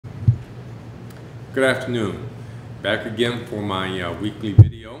Good afternoon. Back again for my weekly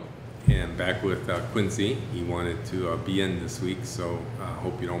video, and back with Quincy. He wanted to be in this week, so I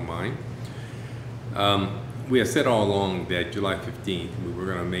hope you don't mind. We have said all along that July 15th we were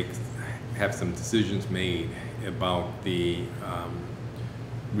going to have some decisions made about the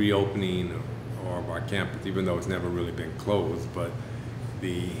reopening of our campus, even though it's never really been closed. But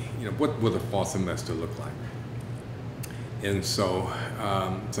what will the fall semester look like? And so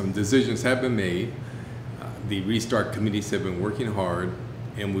some decisions have been made. The restart committees have been working hard,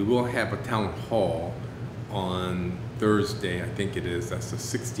 and we will have a town hall on Thursday, I think it is, that's the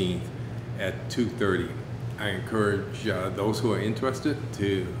 16th, at 2:30. I encourage those who are interested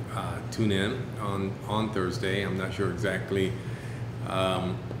to tune in on Thursday. I'm not sure exactly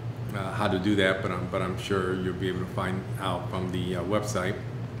how to do that, but I'm sure you'll be able to find out from the website.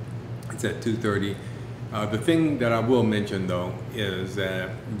 It's at 2:30. The thing that I will mention, though, is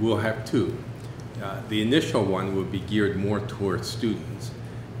that we'll have two. The initial one will be geared more towards students.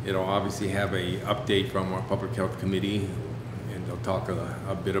 It'll obviously have an update from our Public Health Committee, and they'll talk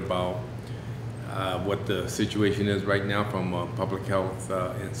a bit about what the situation is right now from a public health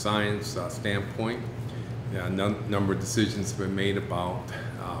and science standpoint. A number of decisions have been made about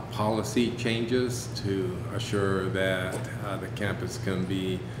policy changes to assure that the campus can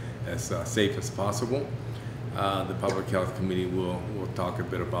be as safe as possible. The Public Health Committee will talk a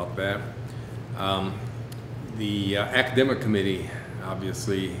bit about that. The Academic Committee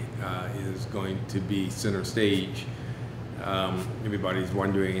obviously is going to be center stage. Everybody's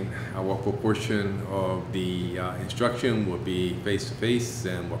wondering what proportion of the instruction will be face-to-face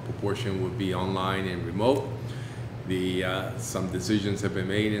and what proportion will be online and remote. Some decisions have been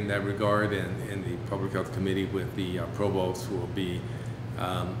made in that regard, and the Public Health Committee with the provost will be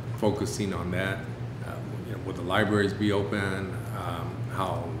focusing on that. Will the libraries be open?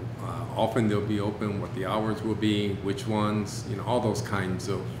 How often they'll be open? What the hours will be? Which ones? All those kinds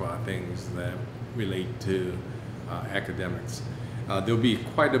of things that relate to academics. There'll be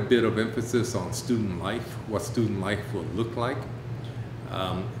quite a bit of emphasis on student life, what student life will look like.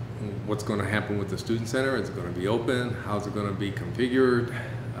 What's going to happen with the Student Center? Is it going to be open? How's it going to be configured?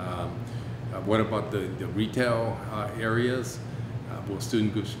 What about the retail areas? Will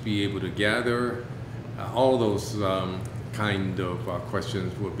student groups be able to gather? All of those kind of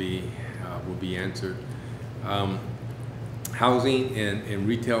questions will be answered. Housing and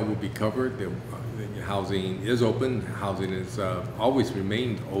retail will be covered. The housing is open. Housing has always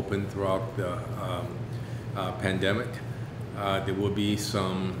remained open throughout the pandemic. There will be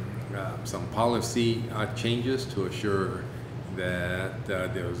some policy changes to assure that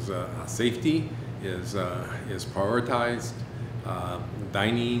there's safety is prioritized.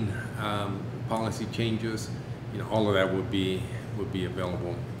 Dining policy changes, all of that would be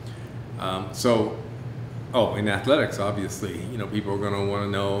available. In athletics, obviously, people are going to want to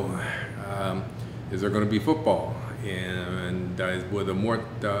know, is there going to be football, and will the Mort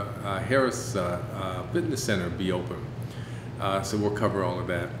Harris Fitness Center be open? So we'll cover all of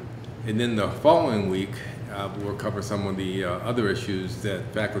that. And then the following week, we'll cover some of the other issues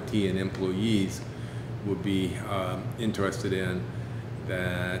that faculty and employees would be interested in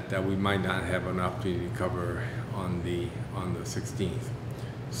that we might not have an opportunity to cover on the 16th.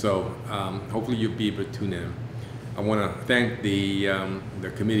 So hopefully you'll be able to tune in. I want to thank the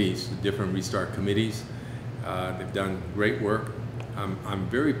committees, the different restart committees. They've done great work. I'm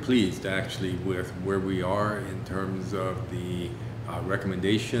very pleased actually with where we are in terms of the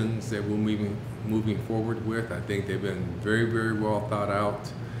recommendations that we're moving forward with. I think they've been very, very well thought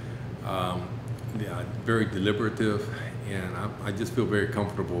out, very deliberative, and I just feel very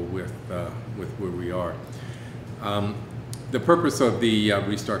comfortable with where we are. The purpose of the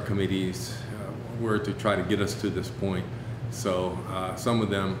restart committees were to try to get us to this point. So some of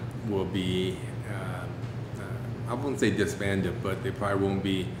them will be, I wouldn't say disbanded, but they probably won't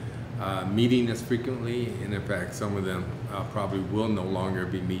be meeting as frequently, and in fact some of them probably will no longer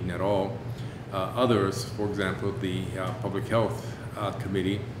be meeting at all. Others, for example, the Public Health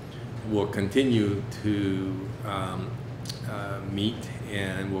Committee, will continue to meet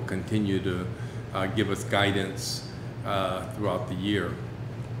and will continue to give us guidance throughout the year.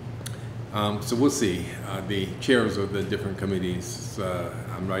 So we'll see. The chairs of the different committees,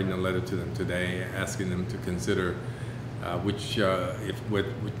 I'm writing a letter to them today asking them to consider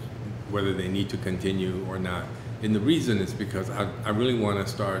whether they need to continue or not. And the reason is because I really want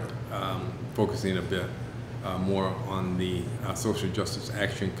to start focusing a bit more on the Social Justice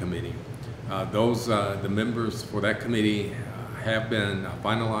Action Committee. The members for that committee have been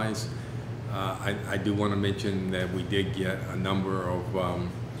finalized. I do want to mention that we did get a number of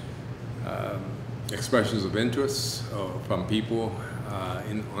expressions of interest from people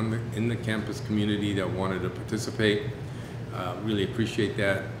in the campus community that wanted to participate. Really appreciate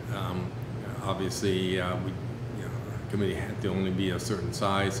that. Obviously, the committee had to only be a certain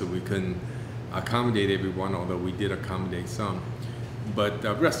size, so we couldn't accommodate everyone, although we did accommodate some. But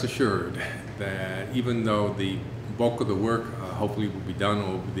rest assured that even though the bulk of the work hopefully will be done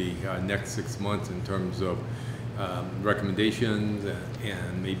over the next 6 months in terms of recommendations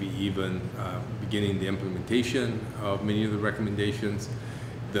and maybe even beginning the implementation of many of the recommendations,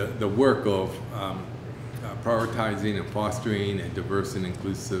 the work of prioritizing and fostering a diverse and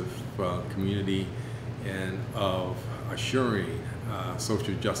inclusive community and of assuring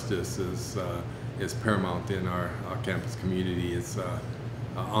social justice is paramount in our campus community is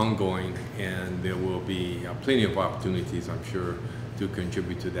ongoing, and there will be plenty of opportunities, I'm sure, to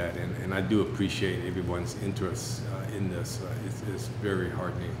contribute to that. And I do appreciate everyone's interest in this. It's very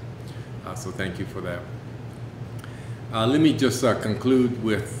heartening. So thank you for that. Let me just conclude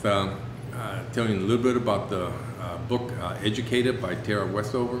with telling a little bit about the book Educated by Tara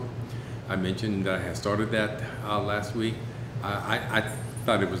Westover. I mentioned that I had started that last week. I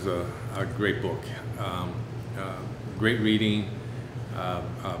thought it was a great book. Great reading,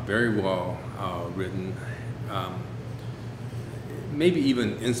 very well written, maybe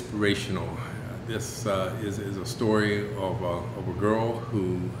even inspirational. This is a story of a girl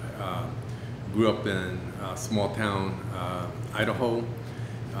who grew up in small town Idaho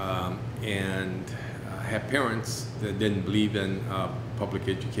and had parents that didn't believe in public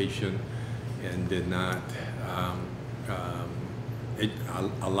education and did not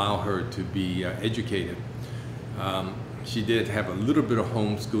allow her to be educated. She did have a little bit of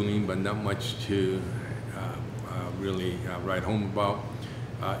homeschooling, but not much to really write home about.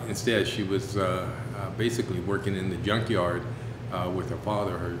 Instead, she was basically working in the junkyard with her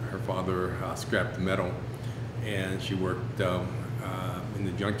father. Her father scrapped metal, and she worked in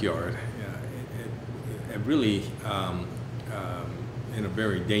the junkyard. Really in a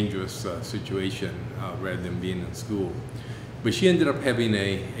very dangerous situation rather than being in school. But she ended up having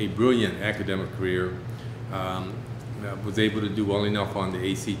a brilliant academic career. Was able to do well enough on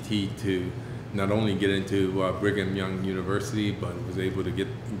the ACT to not only get into Brigham Young University, but was able to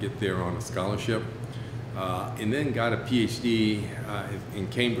get there on a scholarship, and then got a PhD in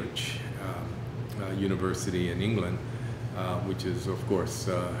Cambridge University in England, which is, of course,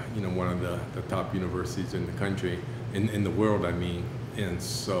 one of the top universities in the country, in the world, I mean. And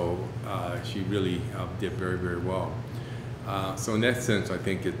so she really did very, very well. So in that sense, I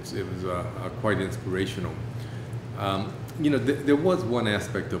think it was quite inspirational. There was one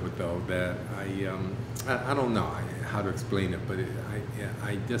aspect of it, though, that I don't know how to explain it, but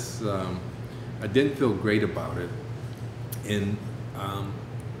I just I didn't feel great about it, and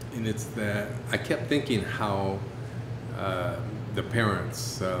it's that I kept thinking how the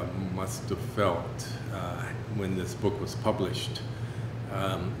parents must have felt when this book was published,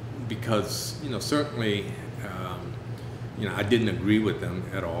 because certainly I didn't agree with them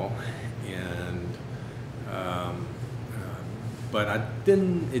at all, and but they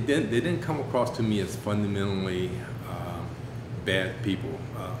didn't come across to me as fundamentally bad people.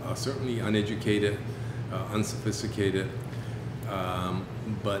 Certainly uneducated, unsophisticated,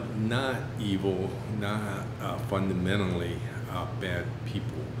 but not evil, not fundamentally bad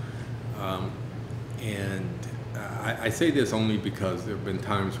people. And I say this only because there have been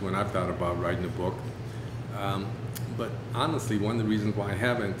times when I've thought about writing a book. But honestly, one of the reasons why I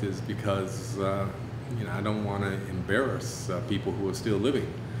haven't is because I don't want to embarrass people who are still living,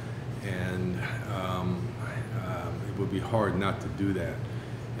 and it would be hard not to do that.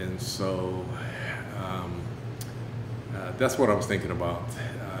 And so that's what I was thinking about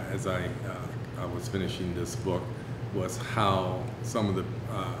as I was finishing this book, was how some of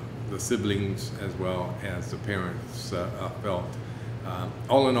the siblings as well as the parents felt.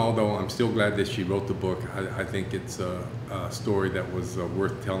 All in all, though, I'm still glad that she wrote the book. I think it's a story that was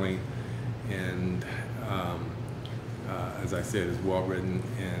worth telling, and as I said, it's well written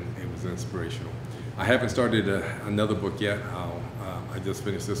and it was inspirational. I haven't started another book yet. I just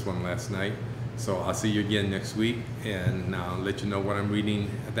finished this one last night, so I'll see you again next week, and I'll let you know what I'm reading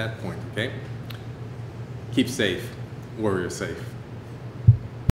at that point, okay? Keep safe, warrior safe.